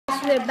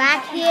we're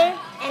back here,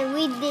 and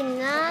we did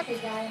not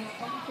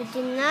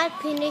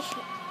finish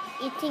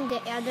eating the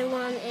other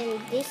one,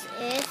 and this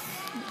is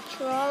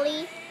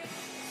troli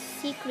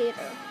sea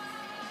critter.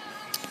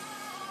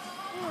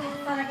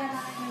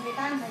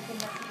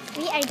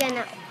 We are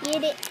gonna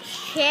eat it,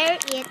 share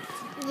it.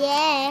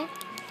 Yeah,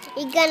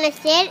 we're gonna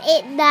share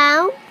it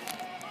now.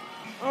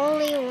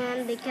 Only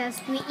one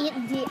because we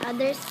eat the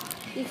others.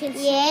 You can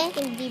see it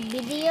in the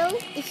video.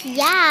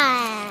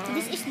 Yeah.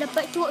 This is the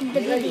part 2 of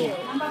the video.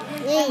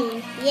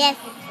 Yes,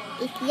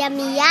 it's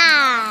yummy.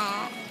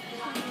 Yeah.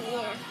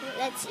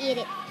 Let's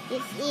eat it.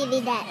 It's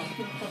easy that.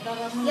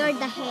 You're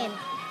the head.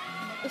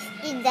 It's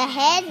in the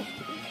head.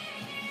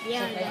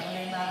 Yeah.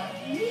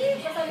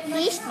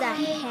 He's the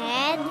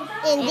head.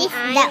 And this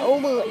is the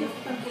oval.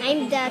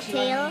 I'm the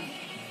tail.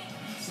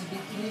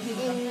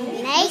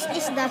 And next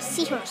is the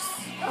seahorse.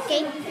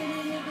 Okay?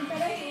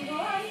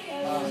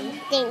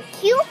 Thank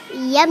you.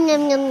 Yum,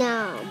 yum, yum,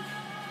 yum.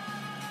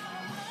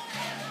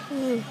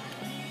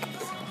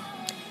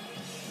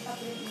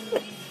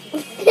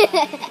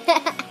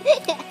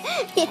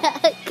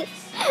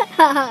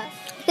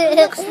 It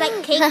looks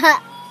like cake.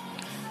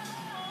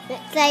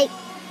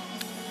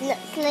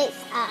 Looks like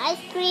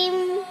ice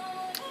cream.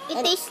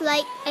 It tastes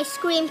like ice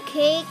cream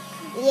cake.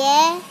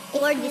 Yeah.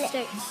 Or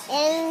desserts.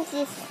 And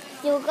this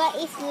sugar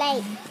is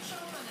like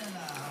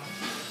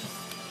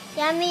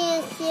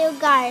yummy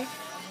sugar.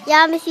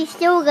 Yummy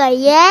sugar,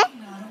 yeah?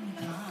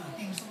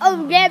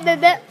 Oh, yeah,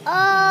 baby.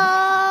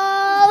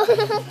 Oh!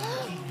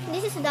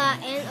 This is the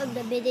end of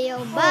the video.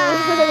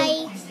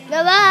 Bye.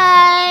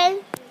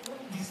 Bye-bye.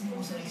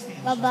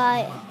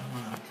 Bye-bye.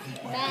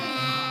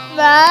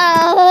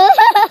 Bye.